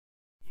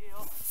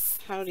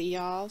Howdy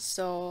y'all.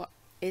 So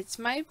it's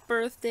my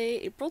birthday,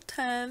 April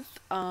 10th,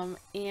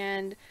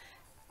 and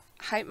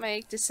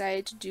Hypmic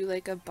decided to do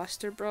like a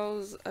Buster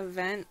Bros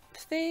event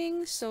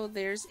thing, so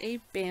there's a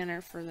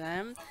banner for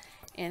them,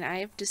 and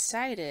I've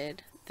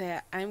decided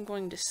that I'm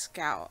going to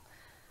scout.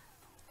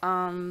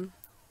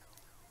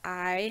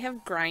 I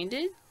have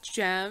grinded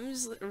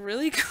gems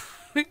really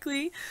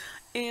quickly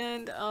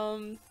and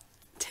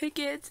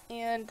tickets,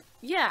 and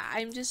yeah,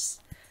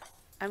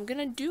 I'm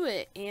gonna do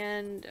it,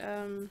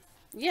 and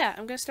yeah,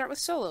 I'm gonna start with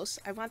solos.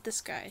 I want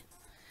this guy.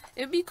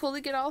 It would be cool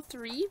to get all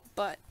three,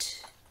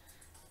 but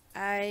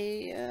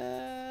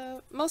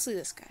mostly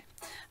this guy.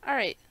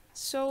 Alright,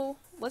 so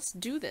let's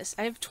do this.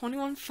 I have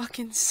 21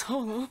 fucking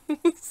solos.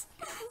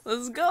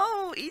 Let's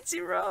go!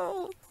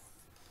 Ichiro!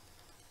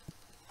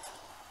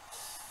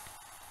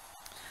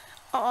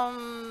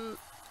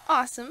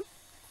 Awesome.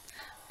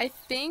 I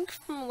think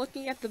from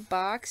looking at the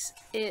box,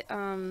 it,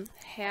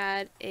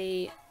 had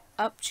a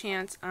up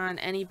chance on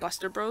any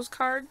Buster Bros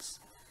cards.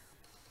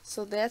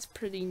 So that's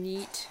pretty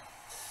neat.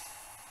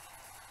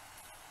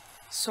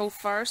 So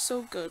far,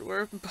 so good.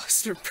 We're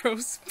Buster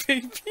Bros,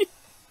 baby.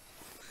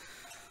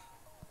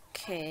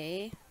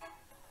 Okay.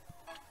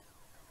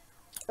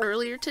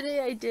 Earlier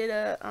today, I did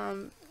a,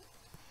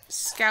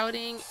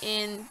 scouting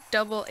in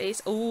double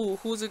ace. Oh,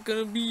 who's it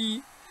gonna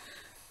be?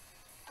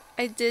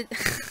 I did...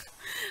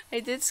 I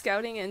did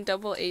scouting in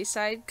double A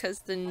side because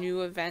the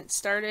new event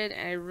started,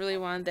 and I really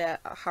wanted that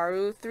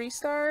Haru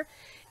 3-star,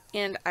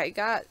 and I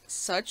got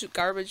such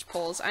garbage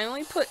pulls. I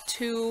only put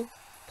 2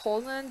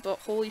 pulls in, but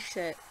holy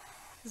shit,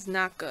 it's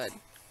not good.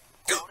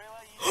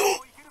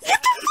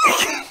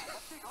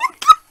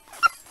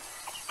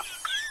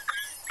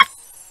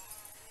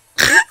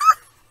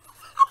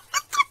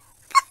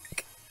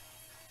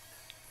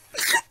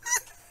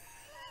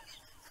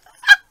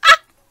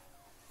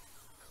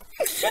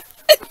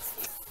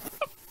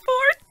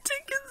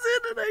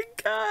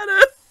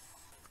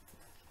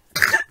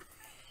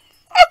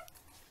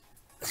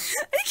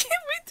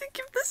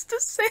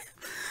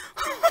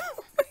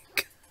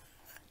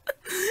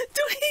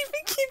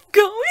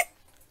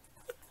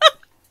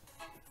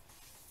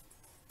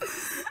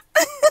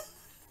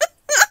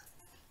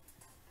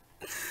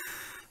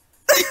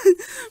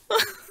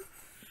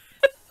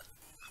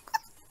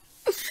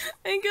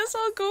 I guess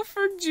I'll go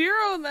for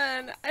Jiro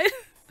then.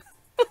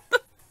 What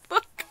the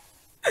fuck?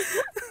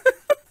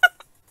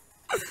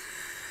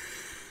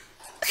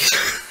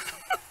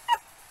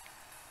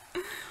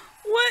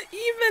 What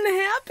even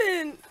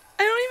happened?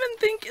 I don't even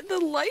think the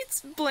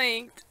lights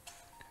blinked.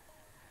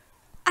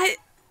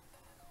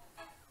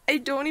 I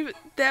don't even.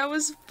 That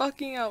was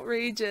fucking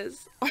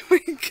outrageous. Oh my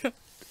god.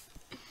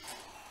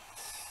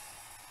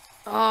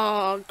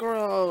 Oh,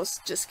 gross.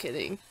 Just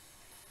kidding.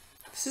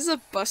 This is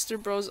a Buster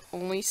Bros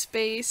only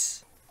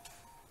space.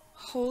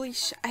 Holy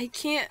sh- I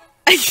can't.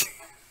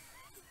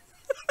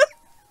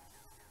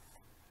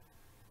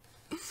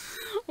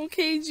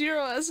 Okay,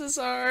 Jiro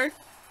SSR.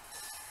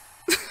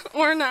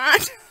 Or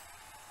not.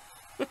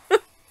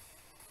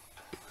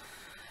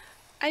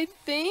 I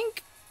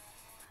think.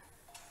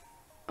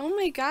 Oh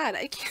my god,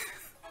 I can't.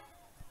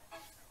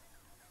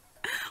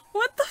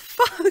 What the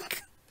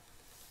fuck?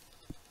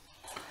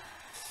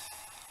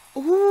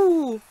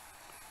 Ooh.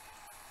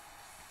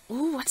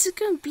 Ooh, what's it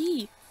gonna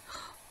be?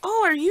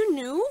 Oh, are you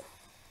new?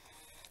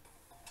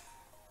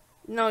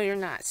 No, you're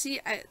not. See,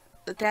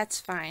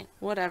 that's fine.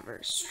 Whatever.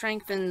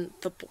 Strengthen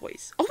the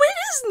boys. Oh, it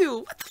is new!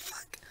 What the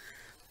fuck?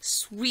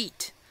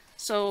 Sweet.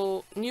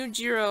 So, new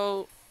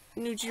Jiro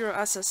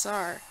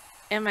SSR.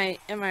 Am I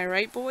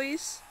right,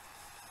 boys?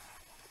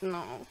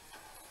 No.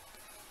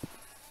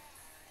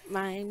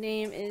 My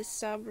name is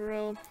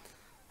Saburo.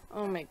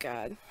 Oh my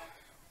god.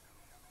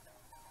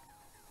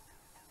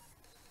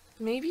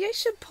 Maybe I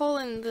should pull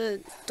in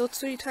the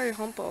Dotsuritari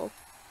Hompo.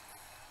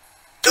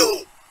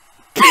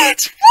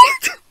 Bitch!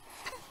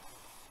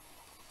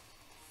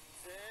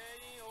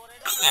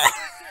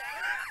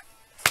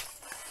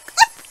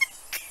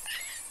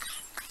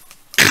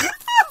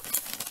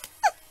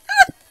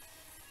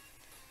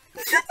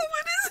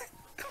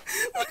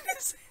 What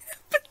is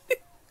happening?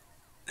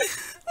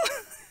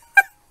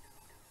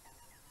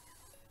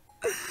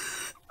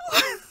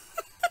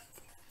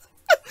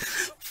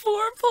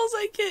 4 pulls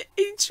I get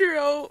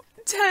Ichiro,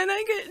 10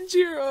 I get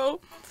Jiro.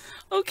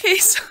 Okay,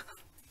 so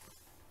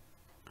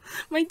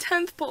my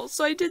 10th pull,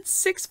 so I did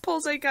 6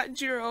 pulls I got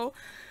Jiro.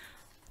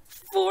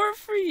 4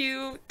 for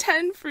you,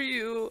 10 for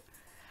you.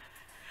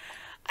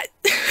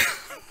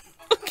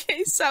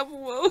 Okay,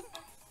 Sabuo.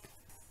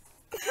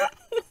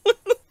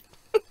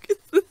 Look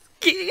at this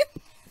game.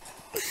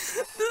 This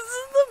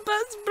is the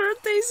best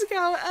birthday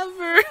scout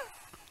ever.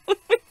 Oh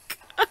my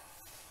god.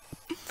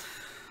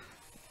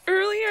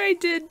 Earlier I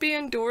did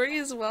Bandori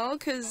as well,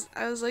 because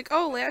I was like,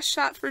 oh, last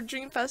shot for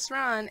Dreamfest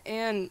Ron,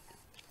 and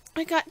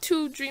I got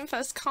 2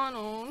 Dreamfest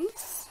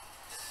Conos.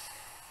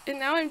 And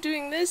now I'm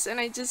doing this, and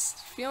I just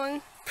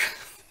feeling...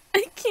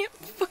 I can't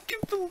fucking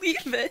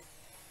believe it.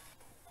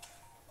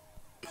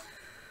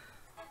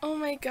 Oh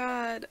my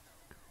god.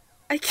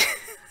 I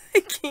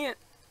can't.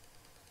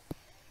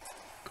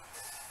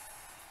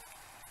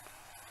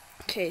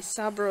 Okay,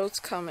 Saburo's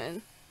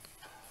coming.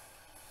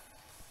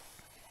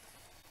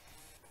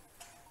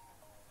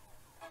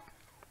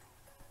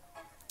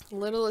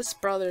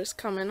 Littlest brother's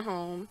coming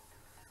home.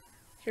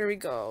 Here we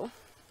go.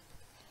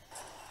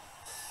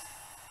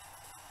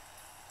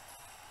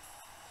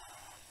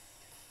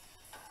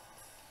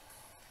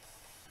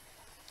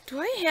 Do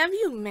I have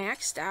you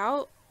maxed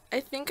out?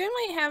 I think I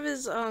might have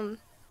his,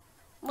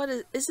 what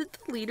is it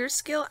the leader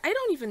skill? I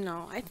don't even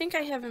know. I think I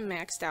have him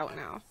maxed out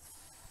now.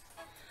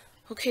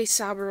 Okay,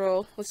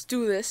 Saburo, let's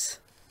do this.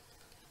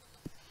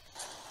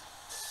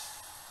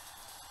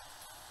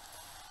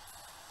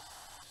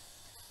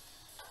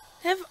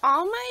 Have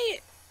all my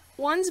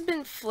ones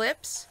been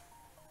flips?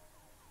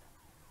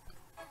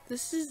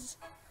 These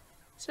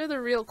are the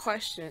real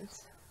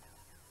questions.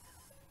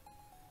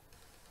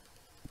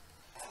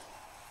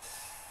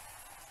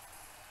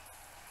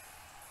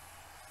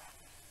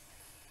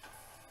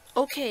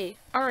 Okay,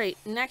 alright,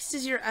 next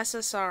is your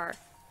SSR.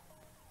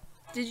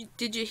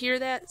 Did you hear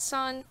that,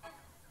 son?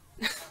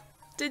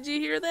 Did you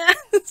hear that?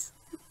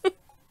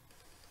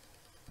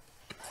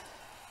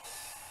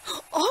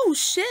 Oh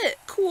shit,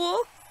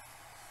 cool.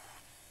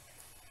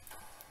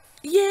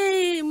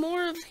 Yay,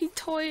 more of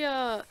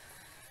Hitoya.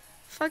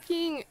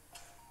 Fucking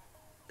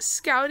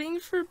scouting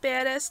for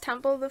Badass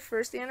Temple the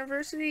 1st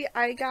anniversary,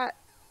 I got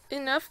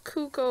enough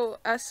Kuko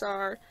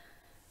SR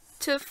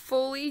to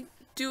fully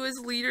do his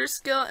leader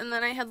skill, and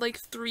then I had like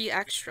 3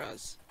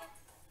 extras.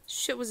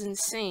 Shit was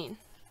insane.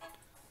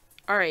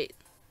 Alright,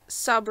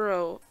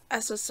 Saburo,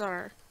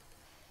 SSR.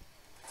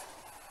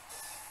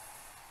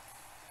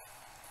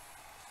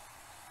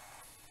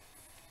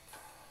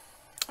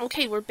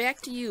 Okay, we're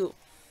back to you.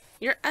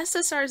 Your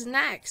SSR's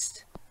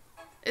next.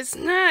 It's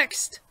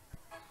next.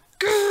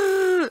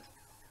 Grrr!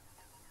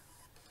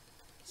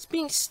 It's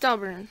being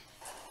stubborn.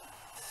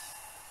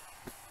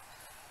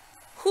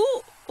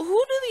 Who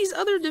do these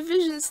other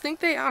divisions think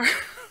they are?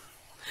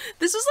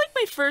 This was like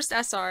my first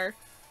SR.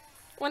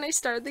 When I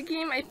started the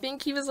game, I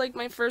think he was like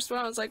my first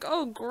one. I was like,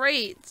 oh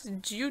great, it's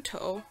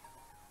Juto.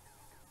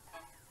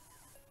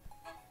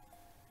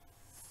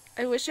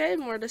 I wish I had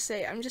more to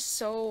say. I'm just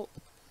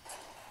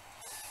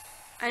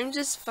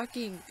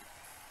fucking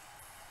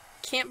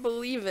can't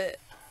believe it.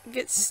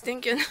 Get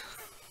stinking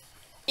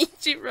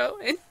Ichiro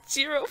and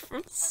Jiro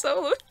from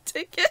solo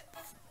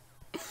tickets.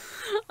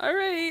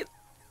 Alright.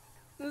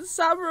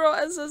 Saburo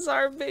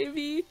SSR,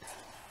 baby.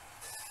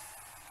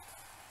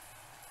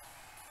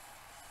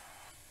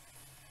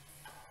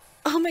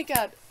 Oh my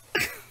god.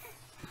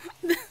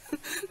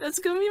 That's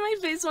gonna be my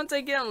face once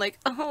I get on, like,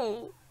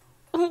 oh,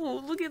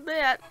 look at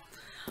that.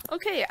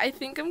 Okay, I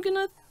think I'm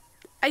gonna...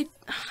 I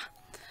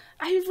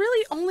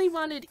really only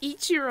wanted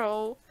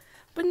Ichiro,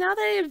 but now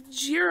that I have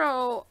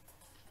Jiro,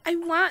 I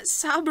want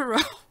Saburo.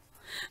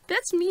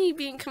 That's me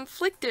being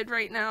conflicted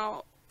right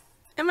now.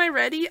 Am I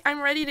ready?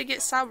 I'm ready to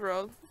get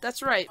Saburo.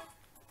 That's right.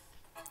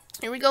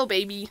 Here we go,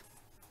 baby.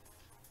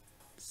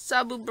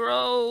 Sabu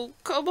bro,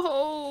 come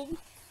home.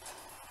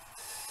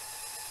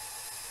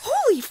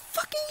 Holy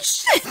fucking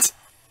shit!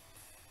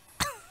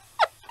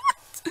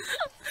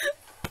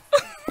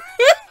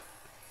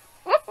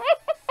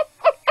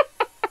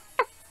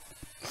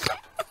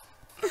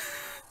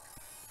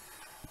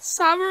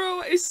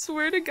 Saburo, I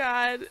swear to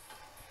God,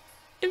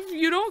 if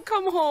you don't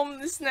come home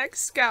this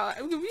next scout,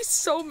 I'm gonna be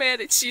so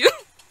mad at you.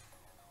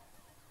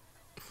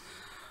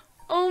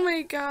 Oh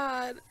my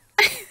god.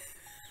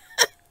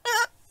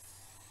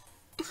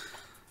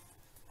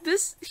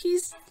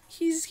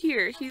 He's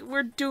here.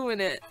 We're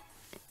doing it.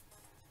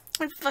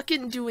 We're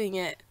fucking doing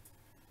it.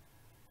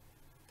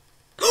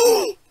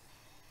 Oh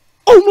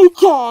my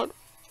god.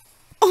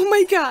 Oh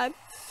my god.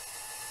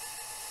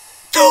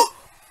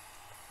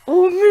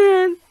 Oh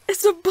man.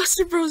 It's the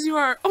Buster Bros you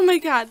are. Oh my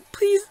god.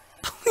 Please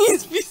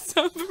be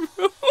Saburo.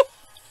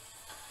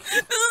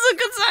 This is a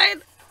good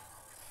sign.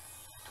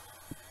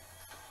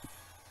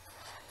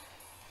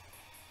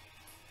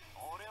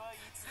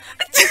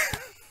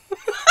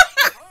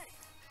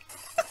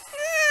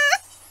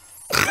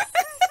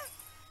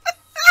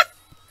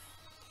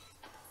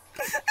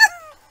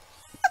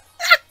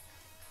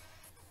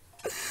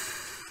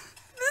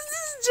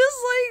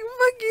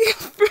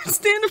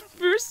 First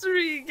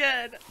anniversary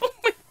again. Oh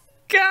my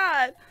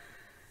god.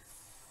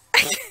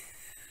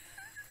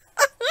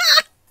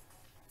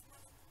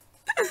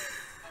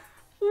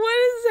 What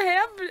is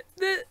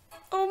happening?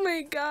 Oh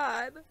my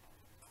god.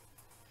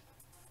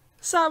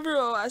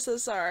 Saburo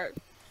SSR.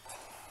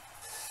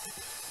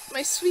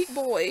 My sweet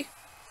boy.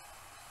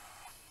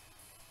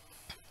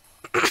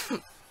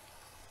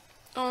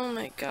 Oh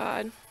my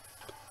god.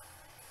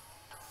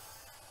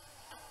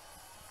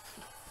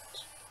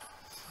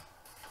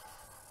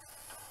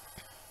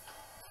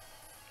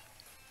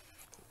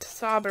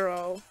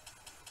 Saburo.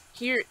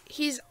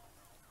 He's...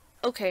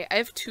 Okay, I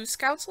have 2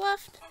 scouts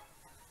left.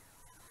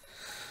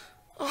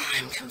 Oh,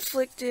 I'm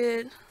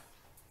conflicted.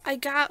 I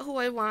got who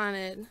I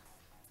wanted.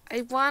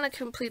 I want to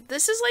complete...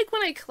 This is like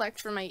when I collect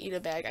for my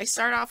Ida bag. I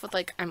start off with,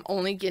 like, I'm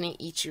only getting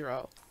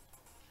Ichiro.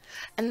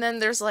 And then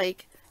there's,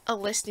 like, a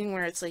listing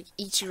where it's, like,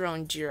 Ichiro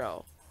and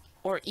Jiro.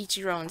 or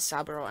Ichiro and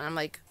Saburo. And I'm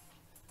like,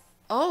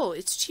 oh,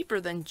 it's cheaper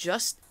than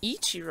just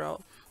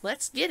Ichiro.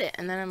 Let's get it.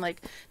 And then I'm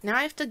like, now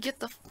I have to get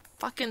the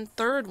fucking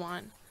third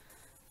one.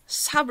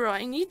 Saburo,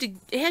 I need to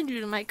add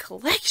you to my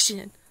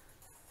collection.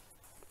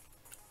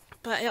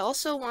 But I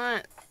also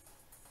want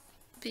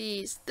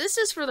these. This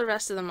is for the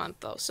rest of the month,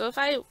 though. So if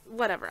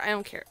whatever, I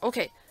don't care.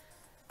 Okay.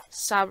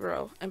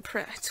 Saburo and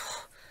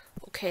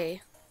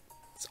okay.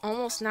 It's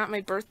almost not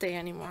my birthday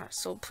anymore.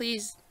 So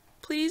please,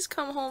 please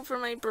come home for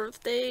my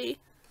birthday.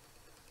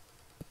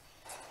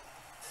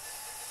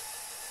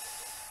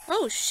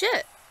 Oh,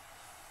 shit.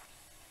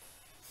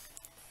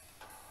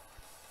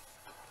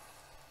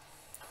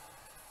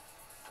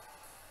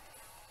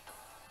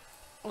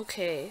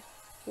 Okay.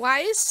 Why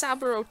is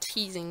Saburo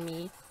teasing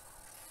me?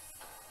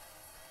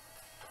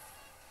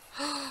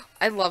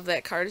 I love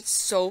that card. It's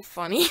so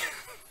funny.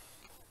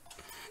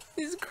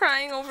 He's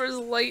crying over his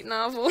light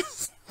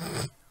novels.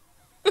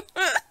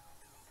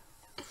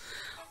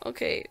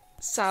 Okay,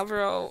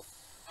 Saburo.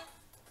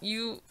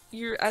 Your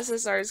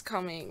SSR is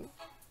coming.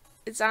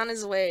 It's on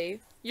his way.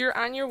 You're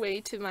on your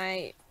way to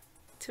my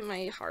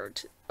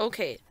heart.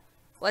 Okay,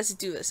 let's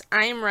do this.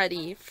 I am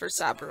ready for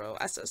Saburo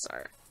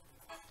SSR.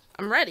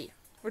 I'm ready.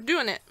 We're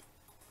doing it.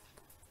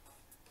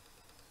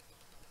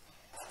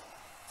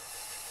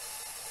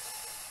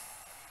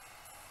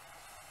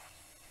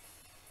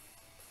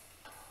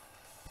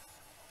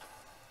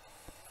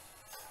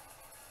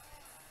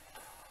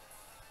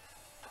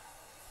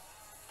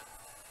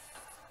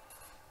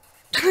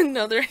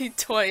 Another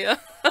Itoya.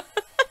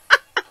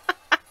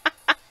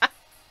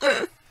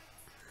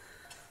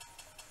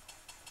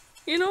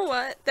 You know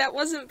what? That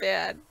wasn't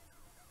bad.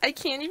 I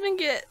can't even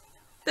get...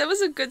 That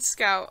was a good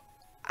scout.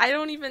 I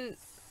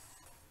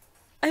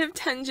have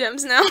 10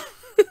 gems now.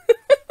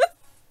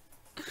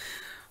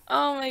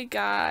 Oh my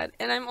god.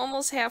 And I'm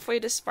almost halfway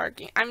to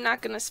sparking. I'm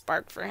not gonna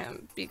spark for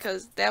him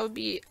because that would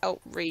be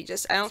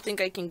outrageous. I don't think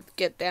I can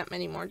get that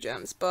many more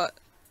gems, but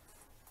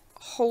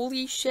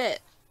holy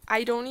shit.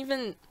 I don't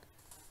even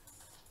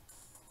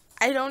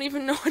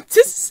know what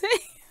to say.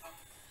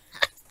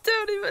 I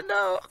don't even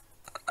know.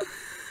 Oh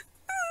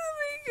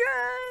my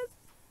god.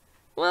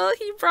 Well,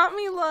 he brought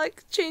me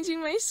luck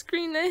changing my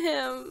screen to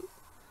him.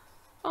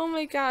 Oh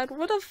my god,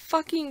 what a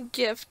fucking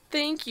gift.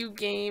 Thank you,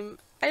 game.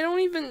 I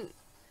don't even...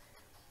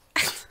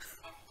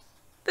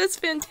 That's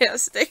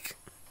fantastic.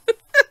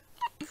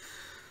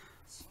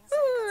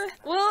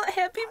 Well,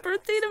 happy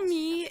birthday to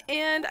me,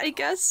 and I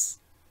guess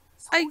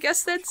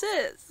that's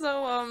it.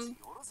 So,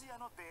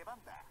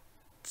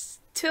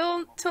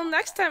 till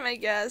next time, I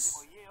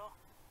guess.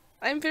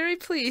 I'm very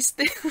pleased.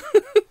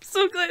 I'm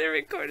so glad I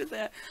recorded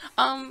that.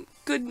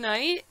 Good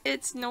night.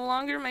 It's no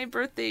longer my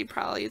birthday,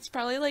 probably. It's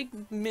probably like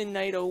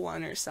midnight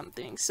 01 or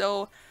something.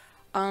 So,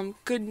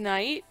 good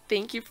night.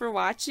 Thank you for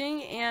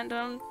watching,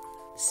 and,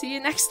 see you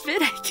next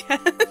vid, I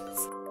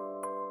guess.